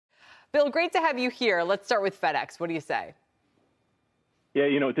Bill, great to have you here. Let's start with FedEx. What do you say? Yeah,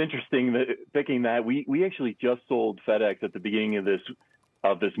 it's interesting that picking that we actually just sold FedEx at the beginning of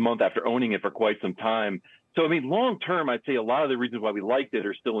this month after owning it for quite some time. So I mean, long term, I'd say a lot of the reasons why we liked it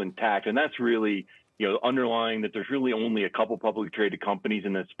are still intact, and that's really underlying that there's really only a couple publicly traded companies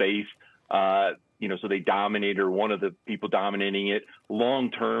in this space. So they dominate, or one of the people dominating it.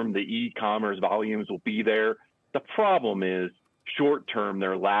 Long term, the e-commerce volumes will be there. The problem is short term,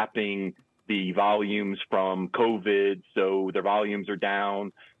 they're lapping the volumes from COVID, so their volumes are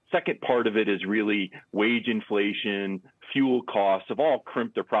down. Second part of it is really wage inflation, fuel costs have all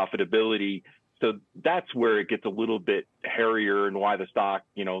crimped their profitability. So that's where it gets a little bit hairier, and why the stock,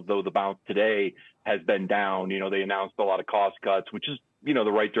 though the bounce today has been down. They announced a lot of cost cuts, which is, the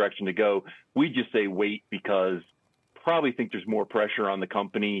right direction to go. We just say wait, because probably think there's more pressure on the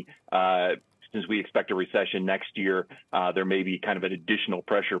company. Since we expect a recession next year, there may be kind of an additional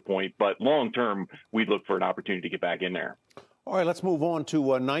pressure point. But long term, we'd look for an opportunity to get back in there. All right, let's move on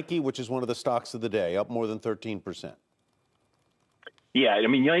to Nike, which is one of the stocks of the day, up more than 13%. Yeah, I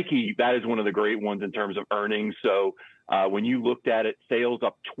mean, Nike, that is one of the great ones in terms of earnings. So when you looked at it, sales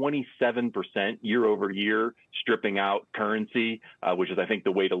up 27% year over year, stripping out currency, which is, I think,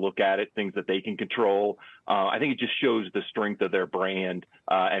 the way to look at it, things that they can control. I think it just shows the strength of their brand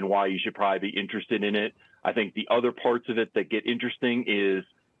and why you should probably be interested in it. I think the other parts of it that get interesting is,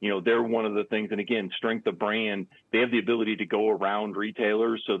 they're one of the things, and again, strength of brand, they have the ability to go around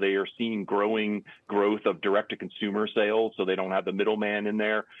retailers. So they are seeing growing growth of direct-to-consumer sales, so they don't have the middleman in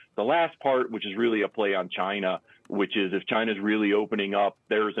there. The last part, which is really a play on China, which is if China's really opening up,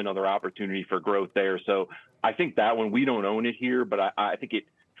 there's another opportunity for growth there. So I think that one, we don't own it here, but I think it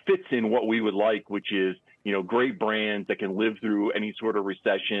fits in what we would like, which is, great brands that can live through any sort of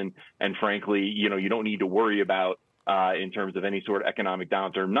recession. And frankly, you don't need to worry about in terms of any sort of economic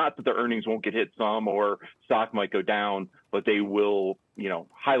downturn. Not that the earnings won't get hit some, or stock might go down, but they will,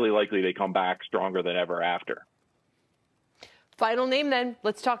 highly likely they come back stronger than ever after. Final name then.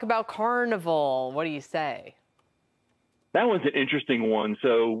 Let's talk about Carnival. What do you say? That one's an interesting one.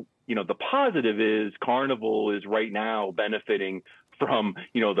 So, the positive is Carnival is right now benefiting from,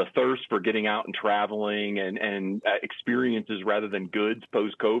 the thirst for getting out and traveling and experiences rather than goods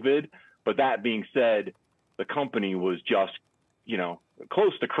post-COVID. But that being said, the company was just,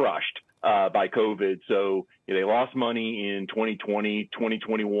 close to crushed by COVID. So they lost money in 2020,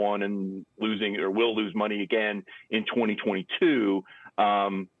 2021, and will lose money again in 2022.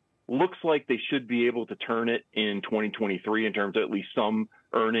 Looks like they should be able to turn it in 2023 in terms of at least some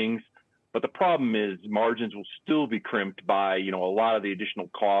earnings. But the problem is margins will still be crimped by, a lot of the additional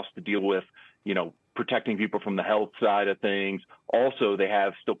costs to deal with, protecting people from the health side of things. Also, they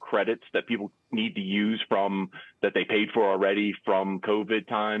have still credits that people need to use that they paid for already from COVID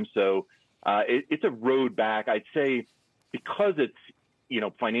times. So it's a road back. I'd say because it's,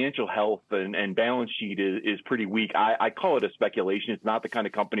 financial health and balance sheet is pretty weak. I call it a speculation. It's not the kind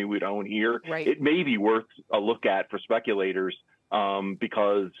of company we'd own here. Right. It may be worth a look at for speculators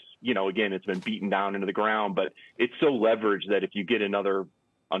because, again, it's been beaten down into the ground, but it's so leveraged that if you get another,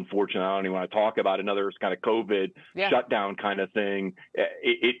 unfortunately, I don't even want to talk about another kind of COVID shutdown kind of thing,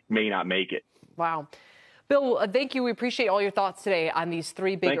 it may not make it. Wow. Bill, thank you. We appreciate all your thoughts today on these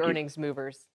three big earnings movers.